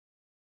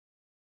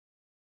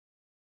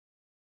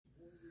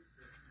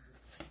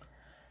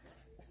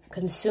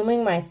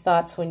consuming my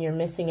thoughts when you're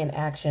missing in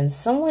action.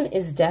 Someone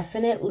is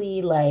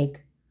definitely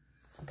like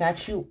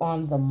got you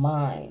on the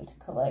mind,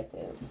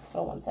 collective.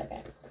 Hold on one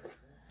second.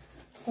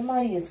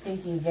 Somebody is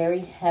thinking very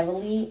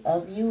heavily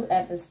of you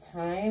at this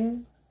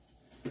time.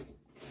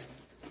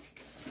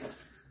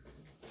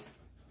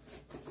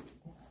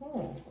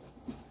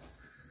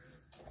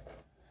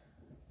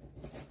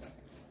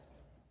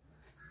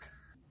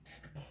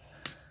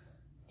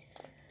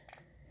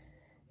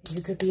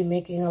 You could be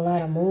making a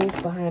lot of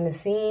moves behind the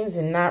scenes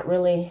and not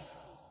really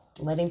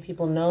letting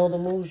people know the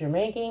moves you're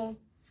making.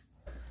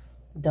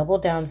 Double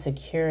down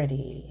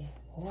security.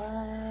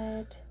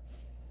 What?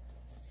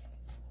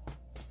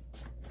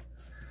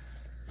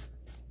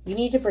 You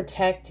need to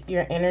protect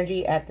your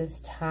energy at this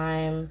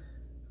time.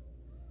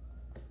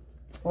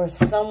 Or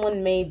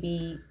someone may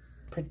be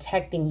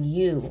protecting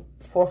you.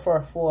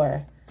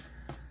 444.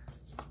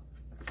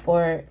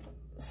 Or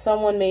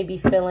someone may be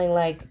feeling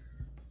like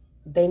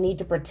they need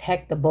to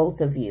protect the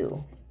both of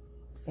you.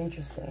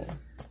 Interesting.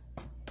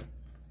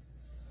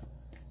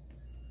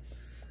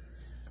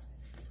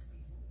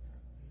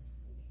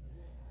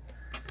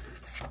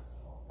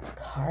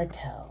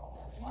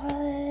 Cartel.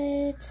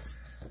 What?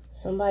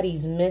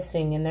 Somebody's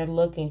missing and they're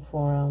looking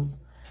for them.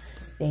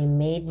 They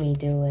made me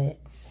do it.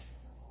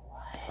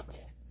 What?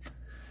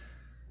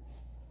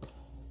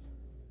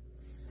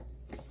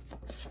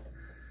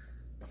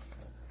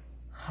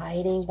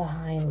 Hiding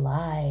behind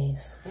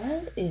lies.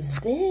 What is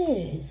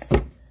this?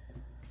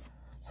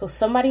 So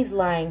somebody's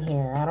lying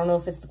here. I don't know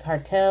if it's the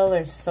cartel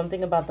or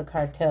something about the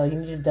cartel. You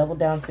need to double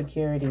down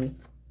security.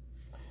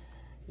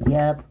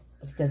 Yep,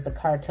 because the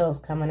cartel's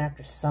coming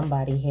after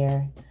somebody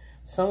here.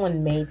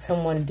 Someone made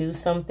someone do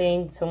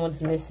something.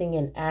 Someone's missing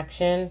in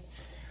action.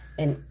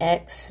 An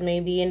ex may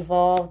be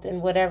involved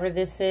in whatever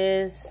this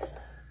is.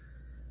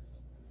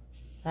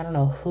 I don't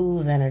know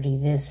whose energy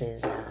this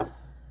is.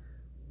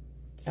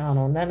 I don't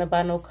know nothing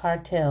about no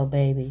cartel,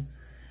 baby.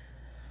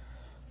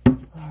 All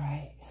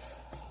right.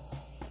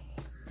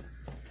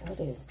 What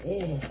is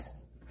this?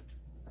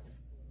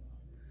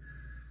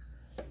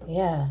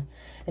 Yeah.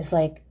 It's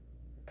like,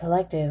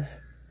 collective.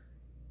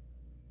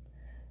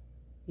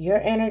 Your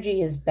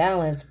energy is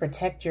balanced.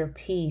 Protect your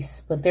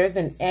peace. But there's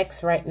an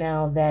ex right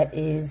now that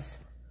is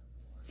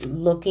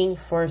looking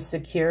for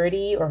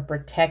security or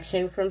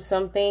protection from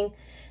something.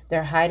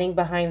 They're hiding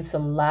behind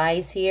some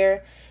lies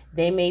here.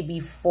 They may be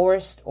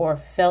forced or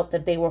felt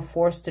that they were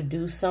forced to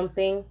do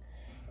something,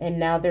 and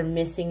now they're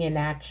missing in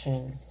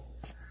action.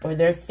 Or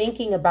they're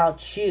thinking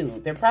about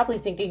you. They're probably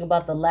thinking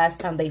about the last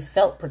time they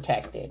felt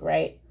protected,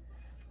 right?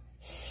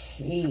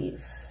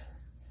 Jeez.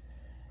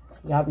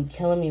 Y'all be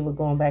killing me with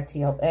going back to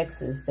your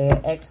exes.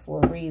 They're ex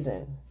for a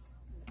reason.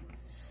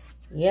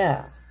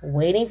 Yeah.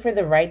 Waiting for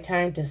the right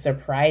time to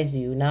surprise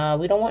you. Nah,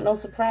 we don't want no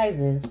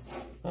surprises.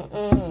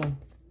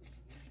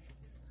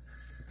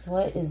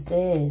 What is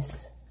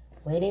this?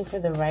 Waiting for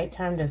the right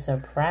time to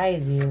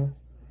surprise you.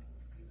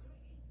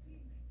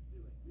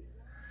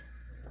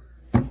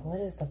 What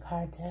is the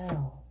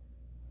cartel?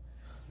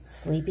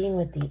 Sleeping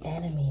with the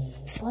enemy.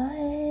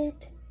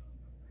 What?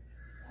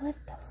 What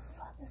the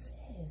fuck is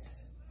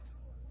this?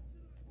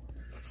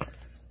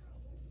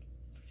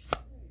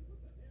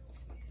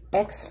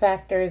 X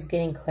factor is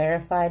getting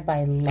clarified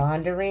by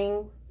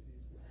laundering.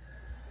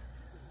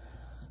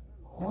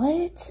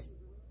 What?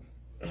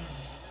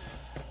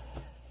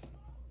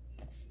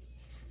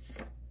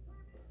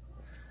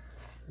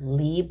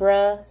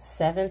 Libra,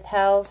 7th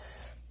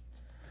house,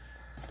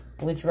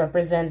 which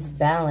represents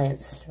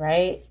balance,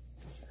 right?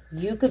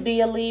 You could be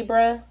a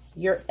Libra.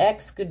 Your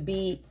ex could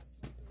be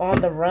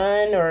on the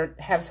run or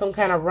have some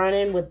kind of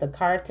run-in with the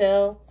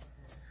cartel.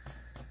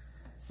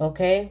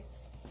 Okay?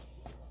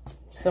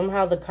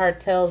 Somehow the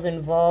cartel's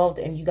involved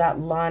and you got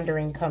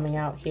laundering coming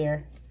out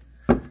here.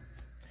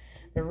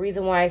 The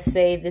reason why I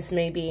say this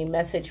may be a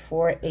message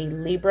for a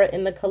Libra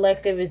in the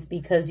collective is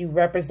because you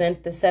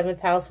represent the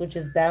 7th house, which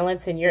is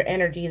balance, and your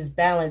energy is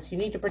balanced. You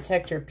need to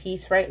protect your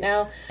peace right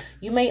now.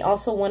 You may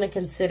also want to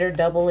consider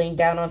doubling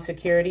down on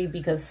security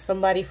because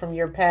somebody from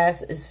your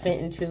past is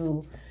fitting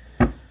to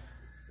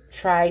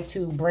try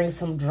to bring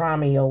some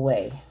drama your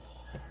way.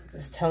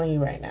 Just telling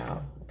you right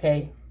now,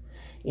 okay?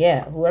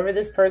 Yeah, whoever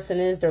this person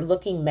is, they're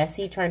looking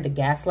messy, trying to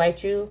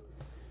gaslight you.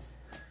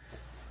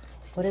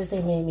 What is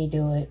they made me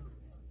do it?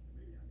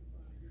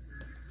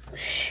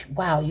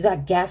 Wow, you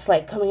got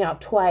gaslight coming out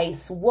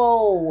twice.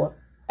 Whoa,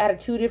 out of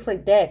 2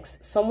 different decks.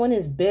 Someone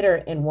is bitter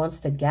and wants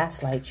to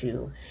gaslight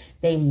you.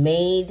 They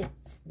made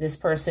this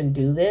person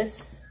do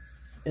this,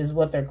 is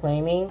what they're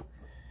claiming.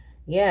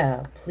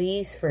 Yeah,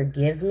 please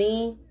forgive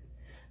me.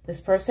 This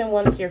person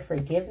wants your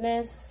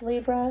forgiveness,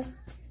 Libra.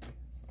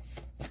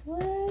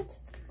 What?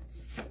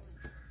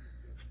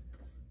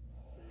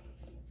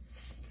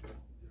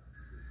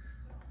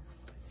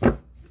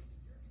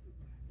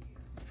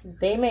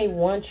 They may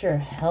want your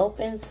help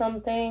in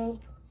something.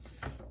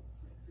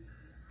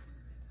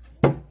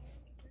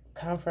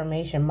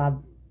 Confirmation. My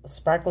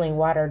sparkling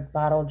water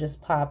bottle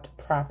just popped.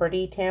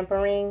 Property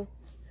tampering.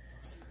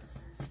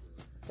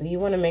 You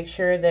want to make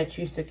sure that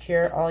you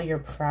secure all your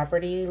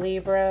property,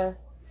 Libra.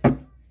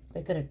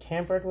 They could have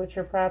tampered with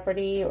your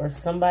property, or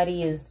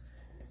somebody is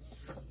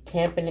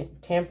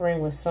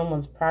tampering with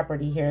someone's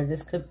property here.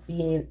 This could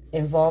be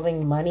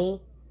involving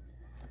money.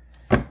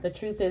 The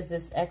truth is,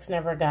 this ex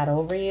never got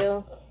over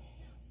you.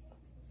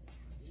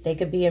 They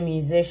could be a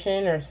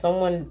musician, or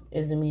someone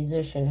is a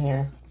musician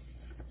here.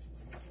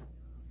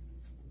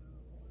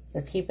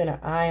 They're keeping an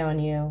eye on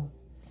you.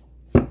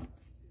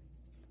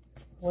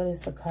 What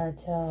is the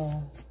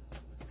cartel?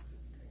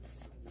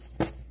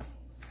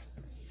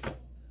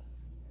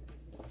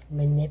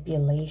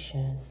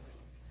 Manipulation.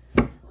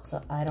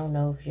 So I don't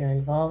know if you're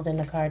involved in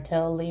the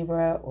cartel,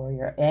 Libra, or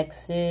your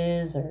ex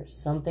is, or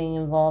something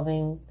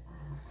involving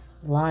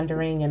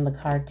laundering in the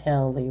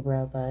cartel,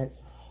 Libra, but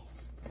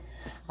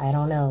I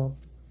don't know.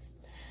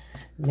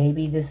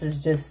 Maybe this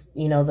is just,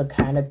 you know, the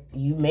kind of,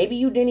 maybe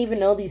you didn't even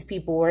know these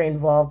people were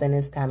involved in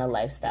this kind of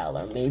lifestyle,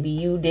 or maybe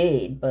you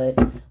did, but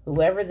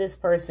whoever this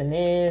person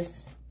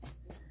is,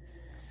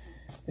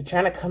 they're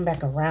trying to come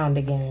back around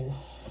again.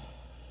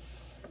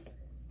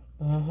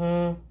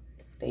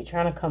 They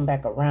trying to come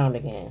back around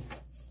again.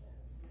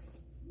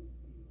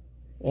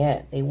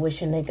 Yeah, they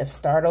wishing they could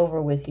start over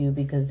with you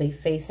because they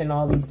facing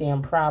all these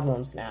damn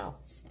problems now.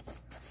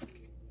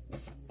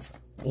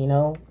 You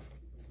know,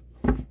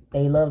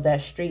 they love that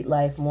street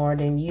life more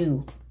than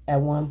you at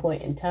one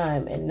point in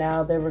time, and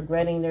now they're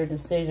regretting their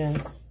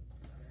decisions.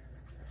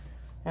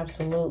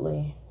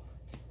 Absolutely.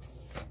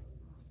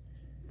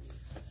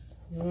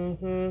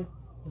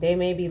 They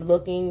may be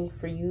looking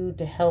for you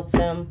to help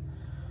them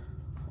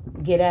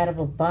get out of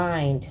a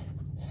bind.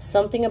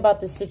 Something about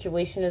the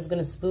situation is going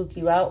to spook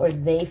you out, or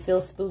they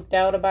feel spooked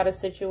out about a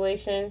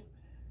situation.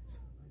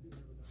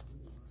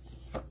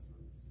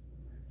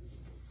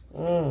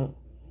 Wow.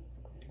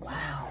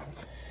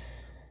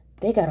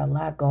 They got a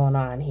lot going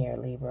on here,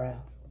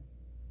 Libra.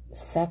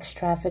 Sex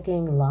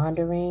trafficking,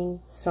 laundering,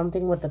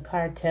 something with the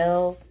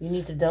cartel. You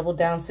need to double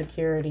down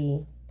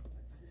security.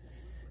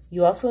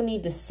 You also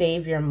need to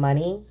save your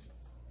money.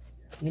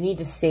 You need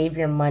to save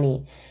your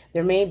money.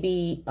 There may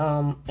be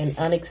an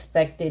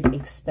unexpected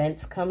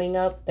expense coming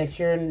up that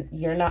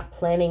you're not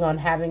planning on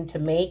having to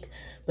make,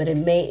 but it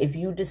may, if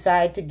you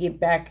decide to get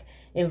back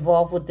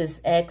involved with this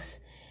ex,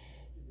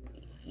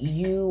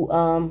 you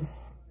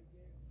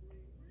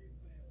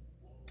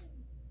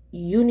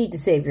need to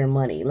save your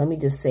money. Let me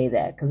just say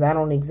that, because I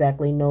don't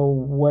exactly know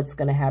what's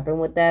going to happen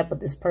with that,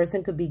 but this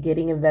person could be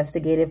getting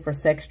investigated for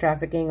sex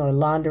trafficking or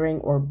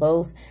laundering or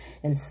both,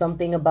 and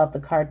something about the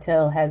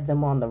cartel has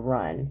them on the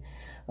run,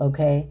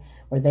 okay?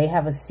 Or they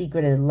have a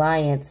secret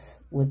alliance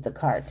with the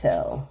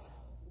cartel.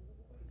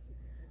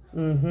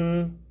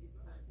 There's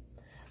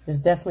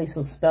definitely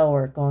some spell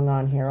work going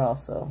on here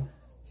also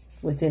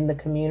within the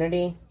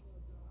community.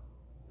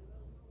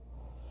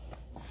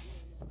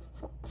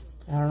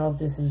 I don't know if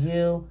this is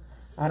you.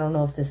 I don't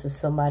know if this is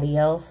somebody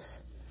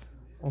else.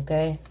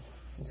 Okay?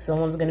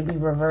 Someone's going to be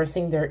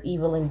reversing their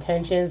evil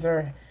intentions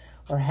or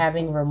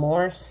having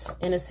remorse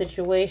in a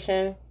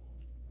situation.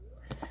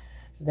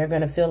 They're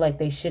going to feel like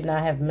they should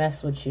not have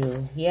messed with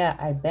you. Yeah,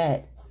 I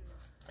bet.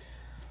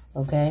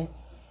 Okay?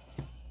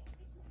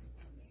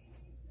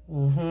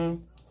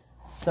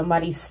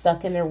 Somebody's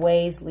stuck in their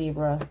ways,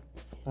 Libra.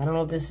 I don't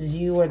know if this is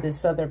you or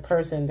this other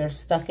person. They're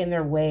stuck in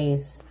their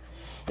ways.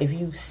 If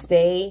you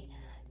stay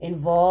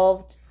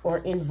involved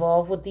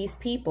with these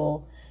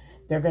people,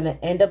 they're going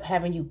to end up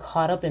having you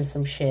caught up in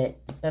some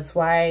shit. That's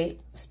why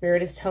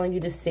Spirit is telling you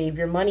to save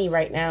your money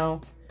right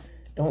now.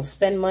 Don't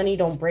spend money.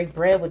 Don't break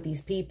bread with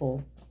these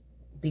people,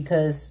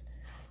 because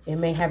it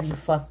may have you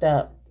fucked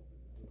up.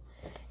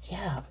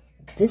 Yeah,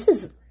 this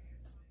is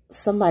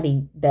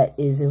somebody that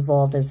is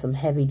involved in some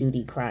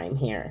heavy-duty crime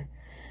here.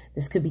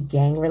 This could be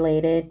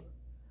gang-related,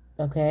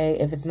 okay?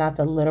 If it's not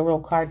the literal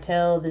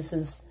cartel, this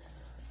is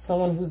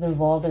someone who's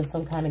involved in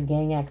some kind of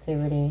gang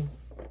activity.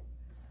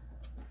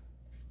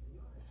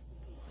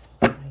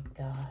 Oh my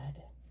God.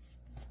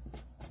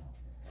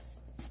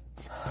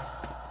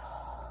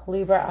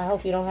 Libra, I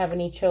hope you don't have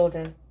any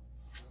children.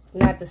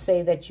 Not to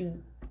say that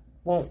you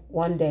won't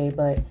one day,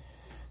 but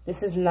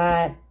this is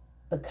not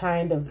the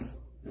kind of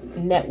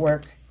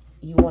network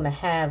you want to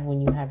have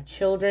when you have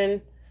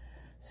children,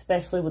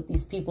 especially with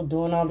these people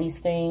doing all these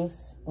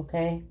things,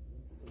 okay?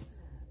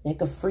 They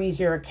could freeze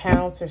your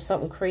accounts, or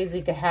something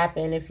crazy could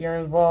happen if you're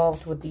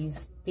involved with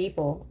these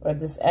people or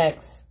this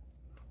ex.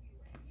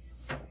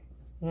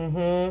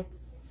 They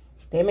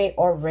may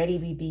already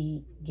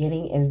be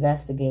getting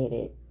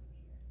investigated.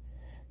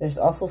 There's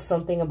also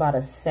something about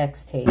a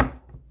sex tape.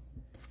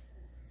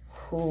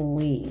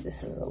 Hoo-wee,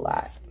 this is a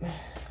lot.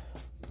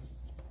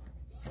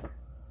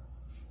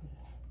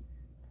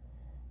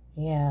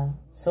 Yeah,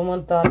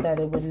 someone thought that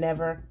it would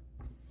never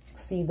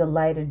see the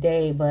light of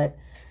day, but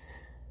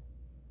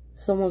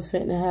someone's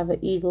fitting to have an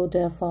ego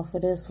death off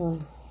of this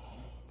one.